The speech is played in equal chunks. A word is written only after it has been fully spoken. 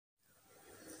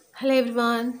Hello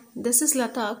everyone, this is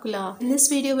Latha Akula. In this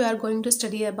video, we are going to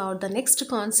study about the next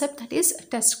concept, that is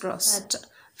test cross. That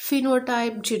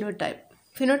phenotype, genotype.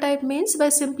 Phenotype means by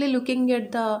simply looking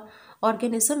at the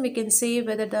organism, we can say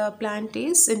whether the plant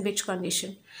is in which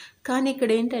condition. కానీ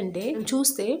ఇక్కడ ఏంటంటే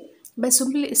చూస్తే by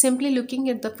simply looking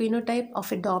at the phenotype of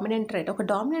a dominant trait, ఒక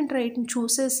dominant రైట్ని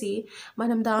చూసేసి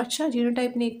మనం దాచా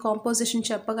జీనోటైప్ని composition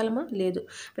చెప్పగలమా? లేదు.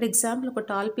 For example ఒక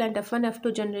tall plant F1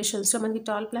 F2 జనరేషన్స్లో మనకి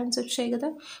టాల్ ప్లాంట్స్ వచ్చాయి కదా.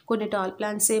 కొన్ని టాల్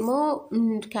ప్లాంట్స్ ఏమో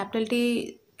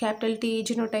క్యాపిటల్ టీ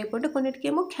జీనోటైప్ ఉంటే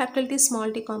కొన్నిటికేమో capital T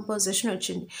small tea composition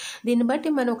వచ్చింది. దీన్ని బట్టి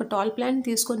మనం ఒక టాల్ ప్లాంట్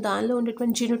తీసుకొని దానిలో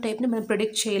ఉండేటువంటి జీనోటైప్ని మనం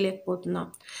ప్రిడిక్ట్ చేయలేకపోతున్నాం.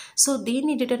 సో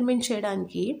దీన్ని డిటర్మిన్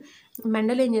చేయడానికి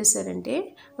మెండల్ ఏం చేశారంటే,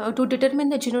 to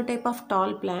determine the genotype of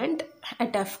tall plant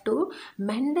at F2,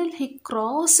 Mendel he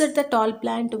crossed the tall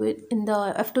plant in the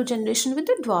F2 generation with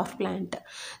the dwarf plant.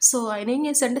 So ఆయన ఏం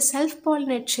చేశారంటే సెల్ఫ్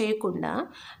పాలినేట్ చేయకుండా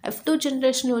F2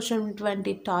 జనరేషన్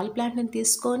వచ్చినటువంటి tall ప్లాంట్ని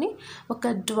తీసుకొని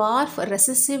ఒక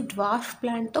రెసెసివ్ డ్వార్ఫ్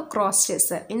ప్లాంట్తో క్రాస్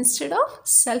చేశారు instead of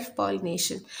self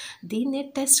pollination. దీన్నే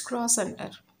టెస్ట్ క్రాస్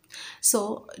అంటారు. సో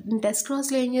టెస్ట్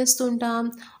క్రాస్లో ఏం చేస్తుంటాం,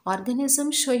 organism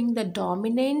showing the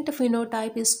dominant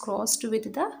phenotype is crossed with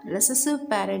the recessive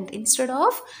parent instead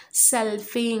of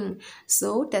సెల్ఫింగ్. So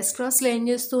test క్రాస్లో ఏం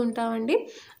చేస్తూ ఉంటామండి,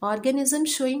 ఆర్గానిజం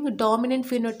షోయింగ్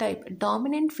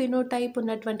డామినెంట్ ఫినోటైప్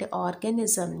ఉన్నటువంటి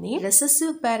ఆర్గానిజంని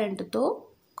రెసెసివ్ పేరెంట్తో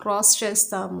క్రాస్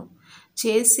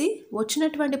చేసి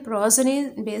వచ్చినటువంటి ప్రాజనీ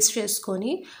బేస్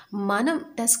చేసుకొని మనం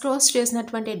టెస్ట్ క్రాస్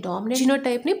చేసినటువంటి డామినెంట్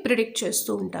జీనోటైప్ని ప్రిడిక్ట్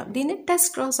చేస్తూ ఉంటాం. దీన్ని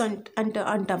టెస్ట్ క్రాస్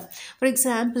అంటాం. ఫర్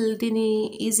ఎగ్జాంపుల్ దీన్ని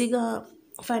ఈజీగా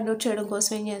ఫైండ్ అవుట్ చేయడం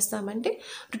కోసం ఏం చేస్తామంటే,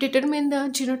 to determine the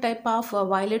genotype of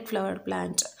violet flower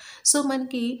plant. So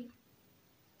మనకి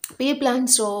P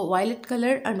ప్లాంట్స్లో violet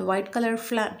colour and white colour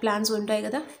plants ఉంటాయి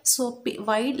కదా. సో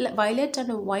వైలెట్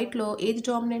అండ్ వైట్లో ఏది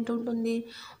డామినెంట్ ఉంటుంది?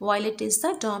 Violet is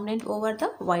the dominant over the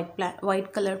white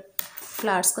colour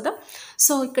flowers కదా.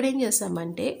 సో ఇక్కడ ఏం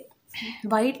చేస్తామంటే,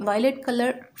 వైలెట్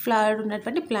కలర్ ఫ్లవర్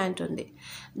ఉన్నటువంటి ప్లాంట్ ఉంది,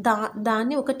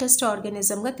 దాన్ని ఒక టెస్ట్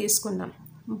ఆర్గానిజంగా తీసుకున్నాం.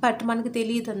 బట్ మనకు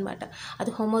తెలియదు అనమాట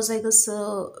అది హోమోజైగస్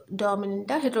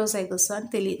డామినెంటా హెట్రోజైగస్ అని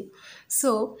తెలియదు.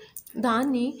 సో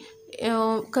దాన్ని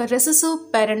ఒక రెసెసివ్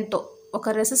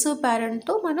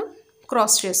పేరెంట్తో మనం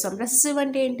క్రాస్ చేస్తాం. రెసెసివ్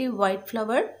అంటే ఏంటి? White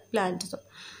flower ప్లాంట్తో.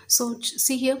 So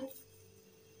see here,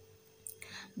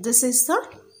 this is the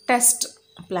test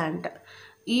plant.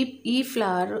 ఈ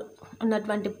ఫ్లవర్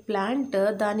ఉన్నటువంటి ప్లాంట్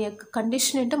దాని యొక్క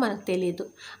కండిషన్ ఏంటో మనకు తెలియదు.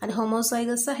 అది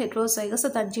హోమోజైగసా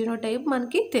హెట్రోజైగసా దాని జీనోటైప్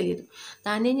మనకి తెలియదు.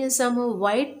 దాన్ని ఏం చేసాము,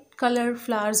 వైట్ కలర్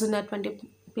ఫ్లవర్స్ ఉన్నటువంటి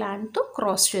ప్లాంట్తో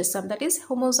క్రాస్ చేస్తాం, దట్ ఈస్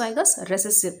హోమోజైగస్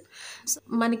రెసెసివ్.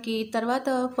 మనకి తర్వాత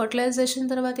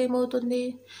ఫర్టిలైజేషన్ తర్వాత ఏమవుతుంది,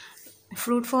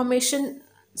 fruit formation,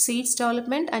 seeds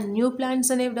development and new plants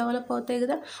అనేవి డెవలప్ అవుతాయి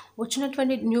కదా.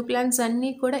 వచ్చినటువంటి న్యూ ప్లాంట్స్ అన్నీ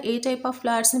కూడా ఏ టైప్ ఆఫ్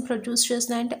ఫ్లవర్స్ని ప్రొడ్యూస్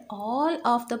చేస్తున్నాయంటే, all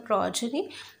of the ప్రాజనీ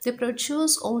they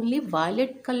produce only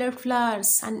violet colour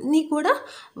flowers. అన్నీ కూడా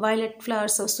వైలెట్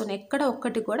ఫ్లవర్స్ వస్తున్నాయి, ఎక్కడ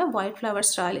ఒక్కటి కూడా వైట్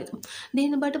ఫ్లవర్స్ రాలేదు.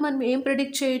 దీన్ని బట్టి మనం ఏం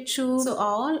ప్రిడిక్ట్ చేయొచ్చు, so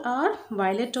all are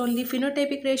violet only.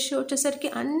 Phenotypic ratio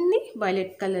వచ్చేసరికి అన్ని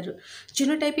వైలెట్ కలర్.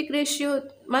 జినోటైపిక్ రేషియో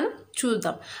మనం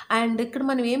చూద్దాం. అండ్ ఇక్కడ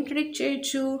మనం ఏం ప్రిడిక్ట్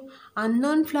చేయొచ్చు,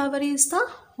 unknown flower is the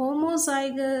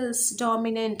homozygous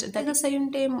dominant. దగ్గర అయి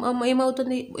ఉంటే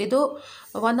ఏమవుతుంది, ఏదో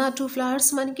 1 or 2 ఫ్లవర్స్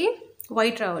మనకి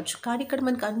వైట్ రావచ్చు, కానీ ఇక్కడ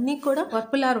మనకి అన్నీ కూడా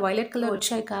పర్పుల్ ఆర్ వైలెట్ కలర్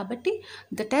వచ్చాయి కాబట్టి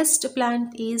the test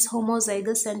plant is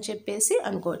homozygous అని చెప్పేసి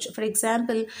అనుకోవచ్చు. ఫర్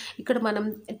ఎగ్జాంపుల్ ఇక్కడ మనం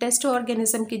టెస్ట్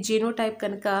ఆర్గానిజంకి జీనోటైప్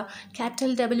కనుక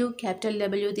క్యాపిటల్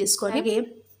డబ్ల్యూ తీసుకొని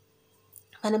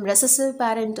మనం రెసెసివ్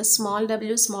పేరెంట్ స్మాల్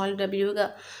డబ్ల్యూగా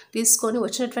తీసుకొని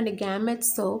వచ్చినటువంటి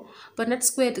గ్యామెట్స్తో బర్నెట్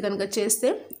స్క్వేర్ కనుక చేస్తే,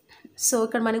 సో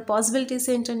ఇక్కడ మనకి పాసిబిలిటీస్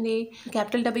ఏంటండి,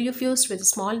 capital W ఫ్యూస్డ్ with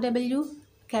small W,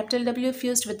 capital W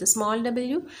fused with the small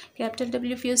w, capital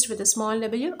W fused with the small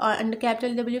w and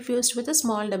capital W fused with the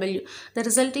small w. The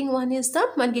resulting one is the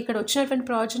మనకి ఇక్కడ వచ్చినటువంటి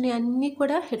ప్రాజనీ అన్నీ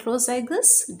కూడా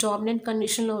heterozygous dominant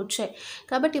కండిషన్లో వచ్చాయి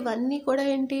కాబట్టి ఇవన్నీ కూడా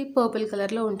ఏంటి, పర్పుల్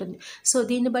కలర్లో ఉంటుంది. సో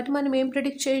దీన్ని బట్టి మనం ఏం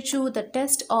ప్రిడిక్ట్ చేయొచ్చు, the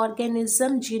test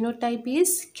organism genotype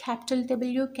is capital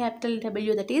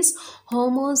W that is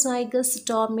homozygous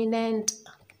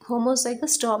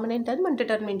dominant అని మనం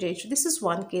డిటర్మిన్ చేయొచ్చు. This is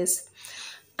one case.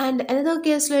 And another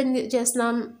కేసులో ఏం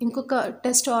చేస్తున్నాం, ఇంకొక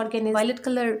test organism violet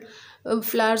colour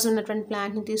flowers ఉన్నటువంటి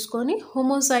ప్లాంట్ని తీసుకొని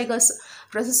హోమోజైగస్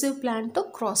రెసెసివ్ ప్లాంట్తో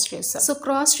క్రాస్ చేస్తాం. సో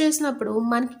క్రాస్ చేసినప్పుడు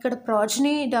మనకి ఇక్కడ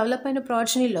డెవలప్ అయిన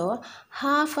ప్రాజనీలో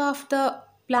హాఫ్ ఆఫ్ ద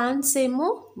ప్లాంట్స్ ఏమో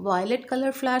వైలెట్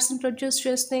కలర్ ఫ్లవర్స్ని ప్రొడ్యూస్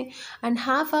చేస్తున్నాయి and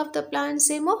half of the plants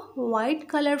ఏమో వైట్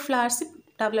కలర్ ఫ్లవర్స్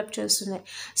డెవలప్ చేస్తున్నాయి.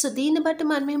 సో దీన్ని బట్టి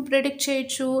మనం ఏం ప్రిడిక్ట్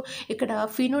చేయొచ్చు, ఇక్కడ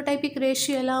ఫినోటైపిక్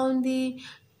రేషియో ఎలా ఉంది,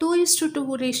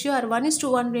 2:2 రేషియో ఆర్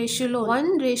 1:1 రేషియోలో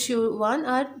 1:1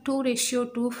 ఆర్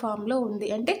 2:2 ఫామ్లో ఉంది.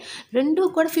 అంటే రెండు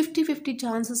కూడా 50-50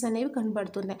 ఛాన్సెస్ అనేవి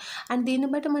కనబడుతున్నాయి. అండ్ దీన్ని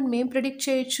బట్టి మనం ఏం ప్రిడిక్ట్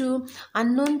చేయొచ్చు,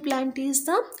 unknown plant is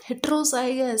the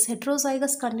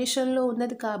heterozygous కండిషన్లో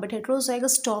ఉన్నది కాబట్టి,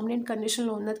 హెట్రోజైగస్ డామినెంట్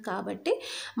కండిషన్లో ఉన్నది కాబట్టి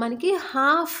మనకి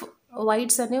హాఫ్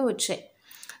వైట్స్ అనేవి వచ్చాయి.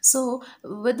 So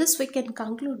with this we can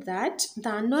conclude that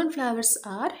the unknown flowers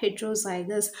are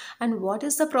heterozygous. And what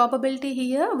is the probability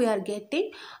here? We are getting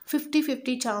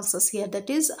 50-50 chances here, that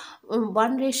is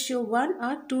 1:1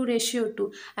 or 2:2.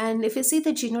 And if you see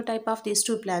the genotype of these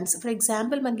two plants, for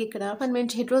example మనకి ఇక్కడ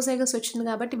మనం heterozygous వచ్చింది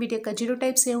కాబట్టి వీటి యొక్క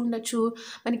genotypes ఏ ఉండొచ్చు,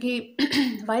 మనకి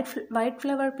white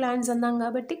flower plants అన్నాం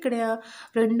కాబట్టి ఇక్కడ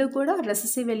రెండు కూడా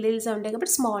రెసెసివ్ ఎల్లీల్స్ ఉంటాయి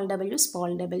కాబట్టి స్మాల్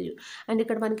w. అండ్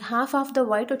ఇక్కడ మనకి హాఫ్ ఆఫ్ ద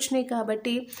వైట్ వచ్చినాయి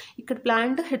కాబట్టి ఇక్కడ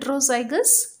ప్లాంట్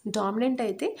హెట్రోజైగస్ డామినెంట్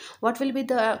అయితే what will be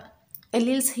the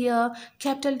alleles here,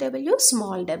 capital W,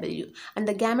 small w, and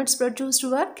the gametes produced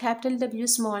were capital W,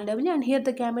 small w, and here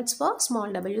the gametes were small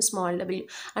w,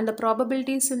 and the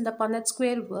probabilities in the Punnett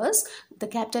square was the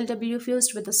capital W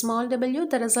fused with the small w,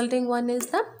 the resulting one is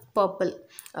the purple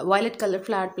violet color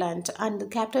flower plant, and the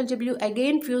capital W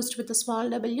again fused with the small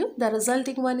w, the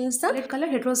resulting one is the red color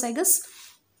heterozygous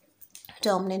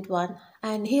dominant one.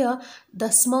 And here the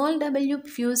small w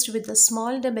fused with the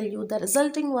small w, the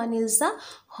resulting one is the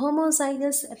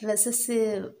homozygous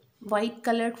recessive white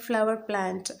colored flower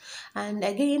plant, and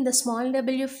again the small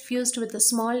w fused with the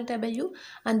small w,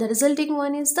 and the resulting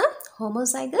one is the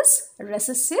homozygous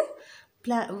recessive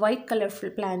white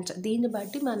colorful plant. దీన్ని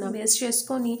బట్టి మనం base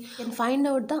చేసుకొని can find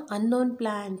out the unknown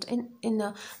plant in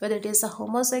whether it is a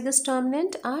homozygous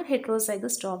dominant or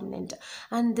heterozygous dominant,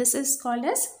 and this is called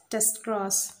as test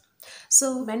cross. So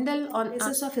Mendel, on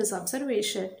basis of his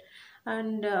observation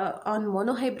and on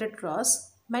monohybrid cross,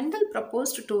 Mendel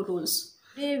proposed two rules.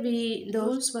 Those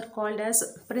rules were called as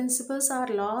principles or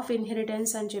law of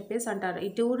inheritance అని చెప్పేసి అంటారు. ఈ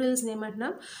two rules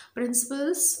ఏమంటున్నాం,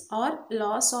 principles are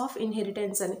loss of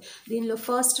inheritance అని. దీనిలో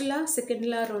first లా second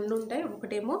లా రెండు ఉంటాయి.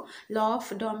 ఒకటేమో law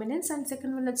of dominance and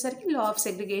second one వచ్చేసరికి లా ఆఫ్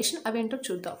సెగ్రిగేషన్. అవేంటో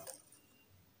చూద్దాం.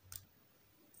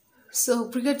 సో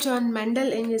బ్రిగర్ జాన్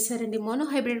మెండల్ ఏం చేశారండి,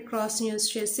 మోనోహైబ్రిడ్ క్రాస్ని యూజ్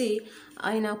చేసి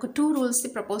ఆయన ఒక టూ రూల్స్ని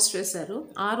ప్రపోజ్ చేశారు.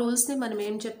 ఆ రూల్స్ని మనం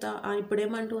ఏం ఇప్పుడు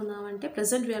ఏమంటున్నామంటే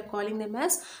present we are calling them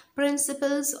as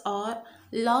principles are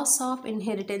loss of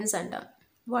inheritance అంటాం.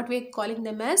 What we are calling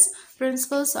them as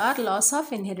principles are loss of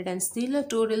inheritance. దీనిలో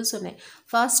టూ రూల్స్ ఉన్నాయి,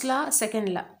 ఫస్ట్ లా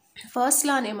సెకండ్ లా. ఫస్ట్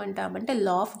లా ఏమంటామంటే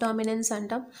లా ఆఫ్ డామినెన్స్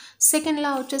అంటాం. సెకండ్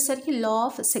లా వచ్చేసరికి law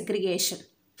of segregation.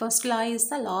 First law is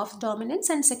the law of dominance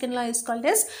and second law is called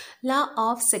as law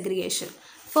of segregation.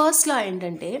 First law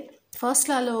ఏంటంటే, first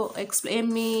లాలో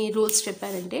ఏమి rules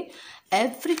చెప్పారంటే,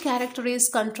 every character is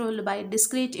controlled by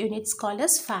discrete units called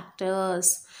as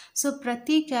factors. So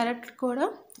ప్రతి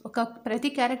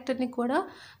క్యారెక్టర్ని కూడా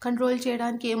control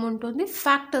చేయడానికి ఏముంటుంది,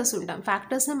 factors ఉంటాం.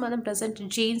 ఫ్యాక్టర్స్ని మనం ప్రజెంట్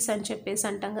జీన్స్ అని చెప్పేసి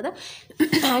అంటాం కదా.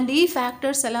 అండ్ ఈ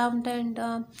ఫ్యాక్టర్స్ ఎలా ఉంటాయంట,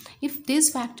 if these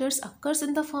factors occurs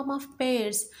in the form of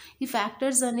pairs, ఈ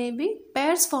ఫ్యాక్టర్స్ అనేవి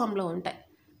పేర్స్ ఫామ్లో ఉంటాయి,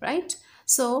 రైట్.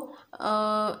 సో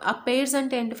ఆ పేర్స్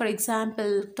అంటే ఏంటి, ఫర్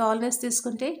ఎగ్జాంపుల్ టాల్నెస్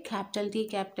తీసుకుంటే క్యాపిటల్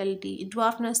టీ,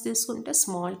 డ్వార్ఫ్నెస్ తీసుకుంటే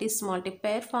స్మాల్ టీ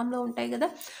పేర్ ఫామ్లో ఉంటాయి కదా.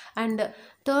 అండ్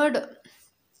థర్డ్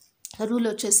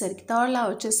లా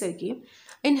వచ్చేసరికి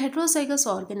in heterozygous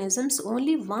organisms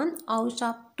only 1 out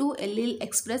of 2 allele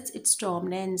express its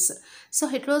dominance. So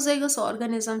heterozygous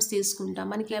organisms తీసుకుంటాం,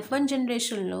 మనకి F1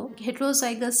 జనరేషన్లో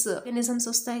హెట్రోజైగస్ ఆర్గానిజమ్స్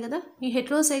వస్తాయి కదా. ఈ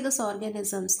హెట్రోజైగస్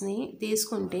ఆర్గానిజమ్స్ని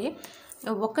తీసుకుంటే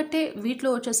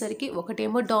వీటిలో వచ్చేసరికి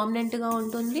ఒకటేమో డామినెంట్గా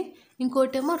ఉంటుంది,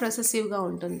 ఇంకోటేమో రెసెసివ్గా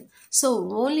ఉంటుంది. So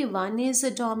only one is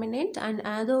dominant and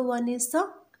other one is the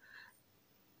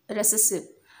recessive.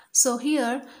 So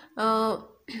here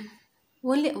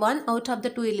only 1 out of the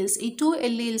 2 alleles. ఈ 2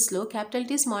 allelesలో క్యాపిటల్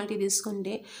టీ స్మాల్ టీ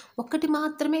తీసుకుంటే ఒకటి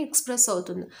మాత్రమే ఎక్స్ప్రెస్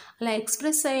అవుతుంది. అలా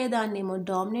ఎక్స్ప్రెస్ అయ్యేదాన్నేమో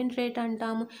డామినెంట్ రేట్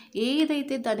అంటాము.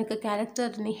 ఏదైతే దానికి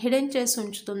క్యారెక్టర్ని హిడెన్ చేసి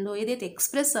ఉంచుతుందో, ఏదైతే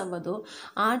ఎక్స్ప్రెస్ అవ్వదో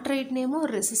ఆ ట్రైట్నేమో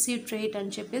రెసెసివ్ ట్రైట్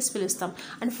అని చెప్పేసి పిలుస్తాం.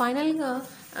 అండ్ ఫైనల్గా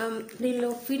దీనిలో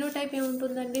ఫినోటైప్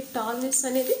ఏముంటుందండి, టాల్నెస్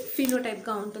అనేది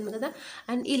ఫినోటైప్గా ఉంటుంది కదా.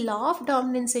 అండ్ ఈ లా ఆఫ్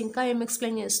డామినెన్స్ ఇంకా ఏం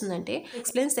ఎక్స్ప్లెయిన్ చేస్తుందంటే,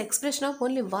 explains the expression of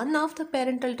only 1 of the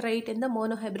parental trait in the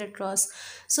monohybrid cross.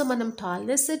 So మనం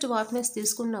టాల్నెస్ డ్వార్ఫ్నెస్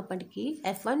తీసుకున్నప్పటికీ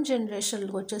F1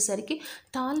 జనరేషన్కి వచ్చేసరికి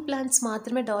టాల్ ప్లాంట్స్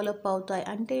మాత్రమే డెవలప్ అవుతాయి.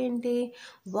 అంటే ఏంటి,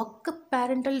 ఒక్క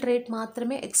పేరెంటల్ రేట్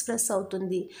మాత్రమే ఎక్స్ప్రెస్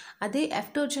అవుతుంది. అదే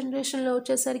F2 జనరేషన్లో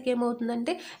వచ్చేసరికి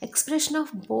ఏమవుతుందంటే expression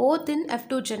of both in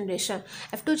F2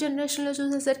 జనరేషన్లో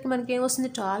చూసేసరికి మనకి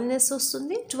ఏమొస్తుంది, టాల్నెస్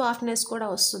వస్తుంది, డ్వార్ఫ్నెస్ కూడా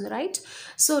వస్తుంది, రైట్.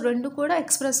 సో రెండు కూడా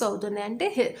ఎక్స్ప్రెస్ అవుతుంది. అంటే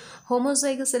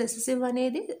హోమోజైగస్ రెసెసివ్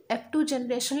అనేది F2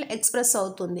 జనరేషన్లో ఎక్స్ప్రెస్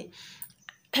అవుతుంది.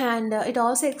 and it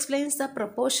also explains the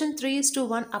proportion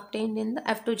 3:1 obtained in the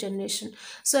F2 generation.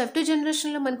 So F2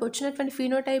 generation లో మనకు వచ్చినటువంటి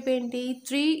ఫినోటైప్ ఏంటి,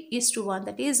 3:1,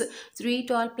 that is 3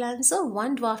 tall plants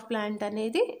 1 dwarf plant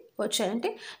అనేది వచ్చాయి.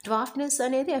 అంటే డ్వార్ఫ్నెస్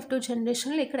అనేది F2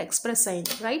 జనరేషన్లో ఇక్కడ ఎక్స్ప్రెస్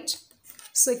అయింది, రైట్.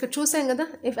 సో ఇక్కడ చూసాం కదా,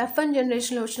 ఇఫ్ F1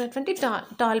 జనరేషన్లో వచ్చినటువంటి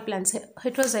టాల్ ప్లాంట్స్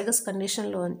హెట్రోజైగస్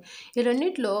కండిషన్లో ఉంది. ఈ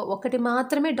రెండిట్లో ఒకటి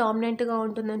మాత్రమే డామినెంట్గా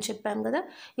ఉంటుందని చెప్పాం కదా,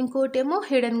 ఇంకోటి ఏమో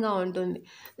హిడెన్గా ఉంటుంది.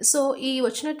 సో ఈ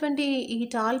వచ్చినటువంటి ఈ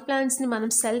టాల్ ప్లాంట్స్ని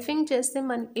మనం సెల్ఫింగ్ చేస్తే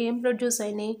మనకి ఏం ప్రొడ్యూస్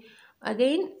అయినాయి,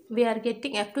 అగైన్ వీఆర్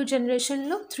గెట్టింగ్ F2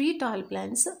 జనరేషన్లో 3 tall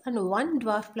plants and 1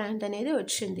 dwarf plant అనేది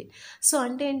వచ్చింది. సో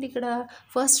అంటే ఏంటి, ఇక్కడ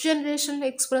ఫస్ట్ జనరేషన్లో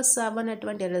ఎక్స్ప్రెస్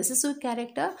అవ్వనటువంటి రెసెసివ్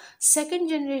క్యారెక్టర్ సెకండ్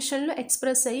జనరేషన్లో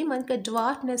ఎక్స్ప్రెస్ అయ్యి మనకి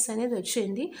డ్వార్ఫ్నెస్ అనేది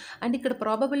వచ్చింది. అండ్ ఇక్కడ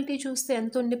ప్రాబబిలిటీ చూస్తే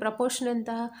ఎంత ఉంది, ప్రపోర్షన్ ఎంత,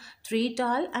 3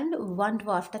 tall and 1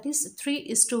 dwarf, that is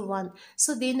 3:1.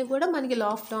 So దీన్ని కూడా మనకి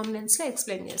లా ఆఫ్ డామినెన్స్లో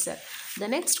ఎక్స్ప్లెయిన్ చేశారు.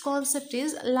 The next concept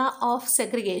is law of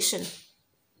segregation.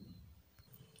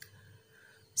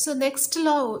 So next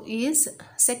law is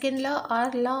second law or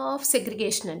law of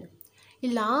segregation. ఈ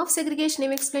లా ఆఫ్ సెగ్రిగేషన్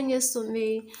ఏమి ఎక్స్ప్లెయిన్ చేస్తుంది,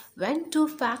 when two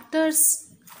factors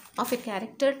of a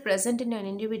character present in an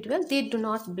individual they do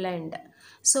not blend.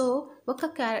 So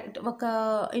ఒక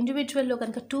ఇండివిజువల్లో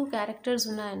కనుక 2 characters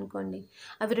ఉన్నాయనుకోండి,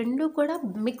 అవి రెండు కూడా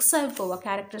mix అయిపోవు. ఆ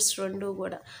క్యారెక్టర్స్ రెండు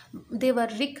కూడా they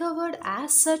were recovered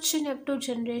as such in F2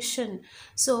 generation.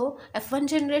 So F1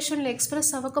 జనరేషన్లో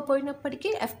ఎక్స్ప్రెస్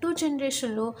అవ్వకపోయినప్పటికీ F2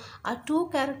 జనరేషన్లో ఆ 2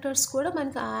 క్యారెక్టర్స్ కూడా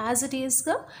మనకి యాజ్ ఇట్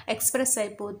ఈస్గా ఎక్స్ప్రెస్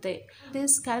అయిపోతాయి.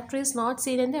 This character is not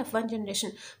seen in the F1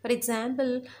 generation. For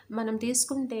example మనం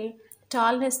తీసుకుంటే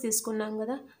టాల్నెస్ తీసుకున్నాం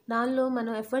కదా, దానిలో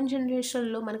మనం F1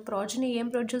 జనరేషన్లో మనకు ప్రాజనీ ఏం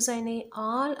ప్రొడ్యూస్ అయినాయి,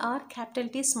 all are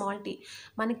capital T small tea.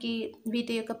 మనకి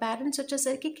వీటి యొక్క పేరెంట్స్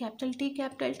వచ్చేసరికి capital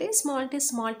T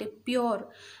small tea pure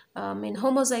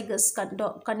homozygous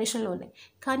కండిషన్లో ఉన్నాయి.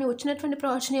 కానీ వచ్చినటువంటి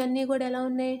ప్రాజనీ అన్నీ కూడా ఎలా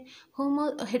ఉన్నాయి,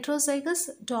 హెట్రోజైగస్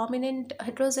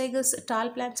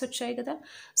టాల్ ప్లాంట్స్ వచ్చాయి కదా.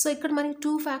 సో ఇక్కడ మనకి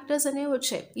 2 ఫ్యాక్టర్స్ అనేవి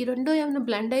వచ్చాయి. ఈ రెండు ఏమైనా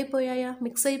బ్లెండ్ అయిపోయాయా,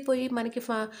 మిక్స్ అయిపోయి మనకి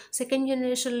సెకండ్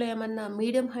జనరేషన్లో ఏమన్నా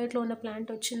మీడియం హైట్లో ఉన్న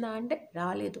ప్లాంట్ వచ్చిందా అంటే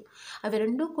రాలేదు. అవి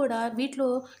రెండు కూడా వీటిలో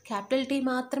క్యాపిటల్ టీ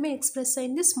మాత్రమే ఎక్స్ప్రెస్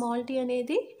అయింది, స్మాల్ టీ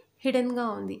అనేది హిడెన్గా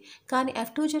ఉంది. కానీ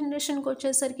F2 జనరేషన్కి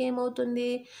వచ్చేసరికి ఏమవుతుంది,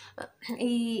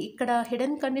 ఇక్కడ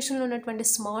హిడెన్ కండిషన్లో ఉన్నటువంటి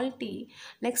స్మాల్ టీ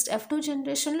నెక్స్ట్ F2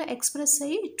 జనరేషన్లో ఎక్స్ప్రెస్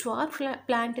అయ్యి డ్వార్ఫ్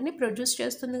ప్లాంట్ని ప్రొడ్యూస్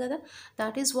చేస్తుంది కదా.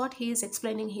 That is what he is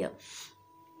explaining here.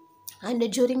 And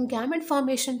during gamete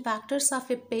formation factors of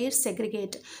a pair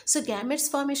segregate. So gametes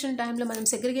formation టైంలో మనం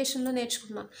సెగ్రిగేషన్లో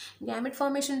నేర్చుకున్నాం. గ్యామెట్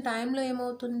ఫార్మేషన్ టైంలో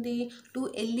ఏమవుతుంది, 2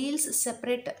 ఎల్లీల్స్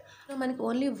సెపరేట్, మనకి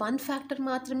ఓన్లీ 1 ఫ్యాక్టర్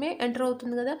మాత్రమే ఎంటర్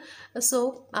అవుతుంది కదా. సో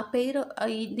ఆ పేర్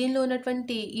దీనిలో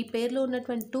ఉన్నటువంటి ఈ పేర్లో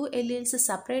ఉన్నటువంటి 2 ఎల్లీల్స్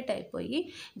సపరేట్ అయిపోయి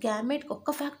గ్యామెట్కి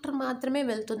ఒక్క ఫ్యాక్టర్ మాత్రమే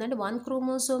వెళ్తుంది, అంటే 1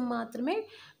 క్రోమోజోమ్ మాత్రమే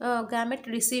గ్యామెట్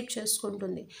రిసీవ్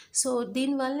చేసుకుంటుంది. సో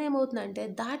దీనివల్ల ఏమవుతుందంటే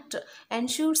that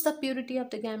ensures the purity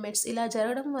of the gametes. ఇలా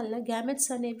జరగడం వల్ల గ్యామెట్స్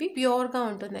అనేవి ప్యూర్గా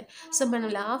ఉంటున్నాయి. సో మనం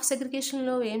లా ఆఫ్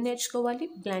సెగ్రిగేషన్లో ఏం నేర్చుకోవాలి,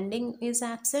 blending is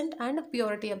absent and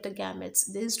purity of the gametes,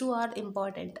 these 2 are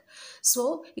important. So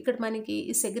ఇక్కడ మనకి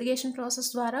ఈ సెగ్రిగేషన్ ప్రాసెస్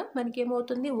ద్వారా మనకి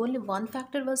ఏమవుతుంది, only 1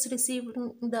 factor was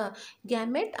receiving the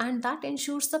gamete and that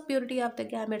ensures the purity of the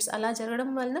gametes. అలా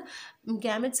జరగడం వలన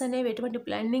గ్యామెట్స్ అనేవి ఎటువంటి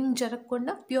బ్లెండింగ్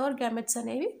జరగకుండా ప్యూర్ గ్యామెట్స్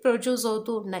అనేవి ప్రొడ్యూస్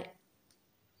అవుతూ ఉన్నాయి.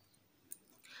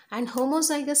 అండ్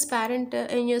హోమోజైగస్ ప్యారెంట్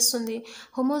ఏం చేస్తుంది,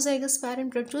 homozygous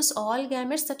parent produce all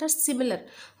gametes that are similar.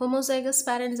 Homozygous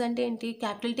parents అంటే ఏంటి,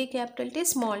 క్యాపిటల్ టీ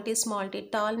స్మాల్ టీ,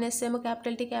 టాల్నెస్ ఏమో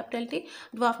క్యాపిటల్ టీ,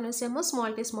 డ్వార్ఫ్నెస్ ఏమో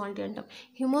స్మాల్ టీ అంటాం.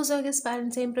 హోమోజైగస్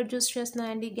ప్యారెంట్స్ ఏం ప్రొడ్యూస్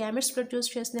చేస్తున్నాయండి, గ్యామెట్స్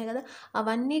ప్రొడ్యూస్ చేస్తున్నాయి కదా,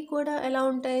 అవన్నీ కూడా ఎలా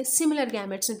ఉంటాయి, సిమిలర్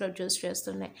గ్యామెట్స్ని ప్రొడ్యూస్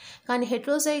చేస్తున్నాయి. కానీ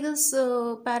హెట్రోజైగస్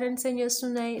ప్యారెంట్స్ ఏం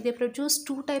చేస్తున్నాయి, they produce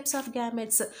 2 types of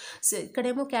gametes.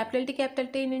 ఇక్కడేమో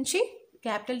క్యాపిటల్ టీ నుంచి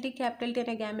క్యాపిటల్ టీ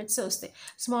అనే గ్యామెట్స్ వస్తాయి,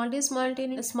 స్మాల్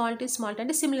టీ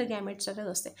అంటే సిమిలర్ గ్యామెట్స్ అనేది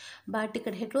వస్తాయి. బట్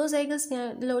ఇక్కడ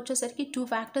హెట్రోజైగస్లో వచ్చేసరికి 2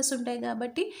 ఫ్యాక్టర్స్ ఉంటాయి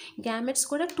కాబట్టి గ్యామెట్స్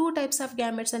కూడా 2 టైప్స్ ఆఫ్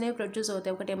గ్యామెట్స్ అనేవి ప్రొడ్యూస్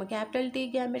అవుతాయి. ఒకటేమో క్యాపిటల్ టీ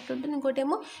గ్యామెట్ ఉంటుంది,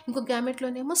 ఇంకో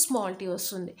గ్యామెట్లోనేమో స్మాల్ టీ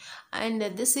వస్తుంది. And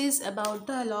this is about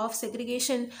the law of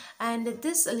segregation and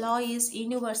this law is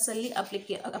universally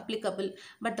applicable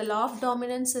but the law of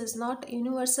dominance is not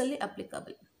universally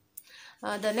applicable.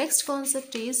 The next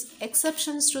concept is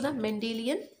exceptions to the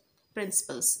Mendelian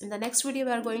principles. In the next video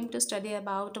we are going to study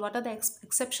about what are the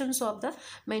exceptions of the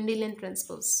Mendelian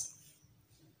principles.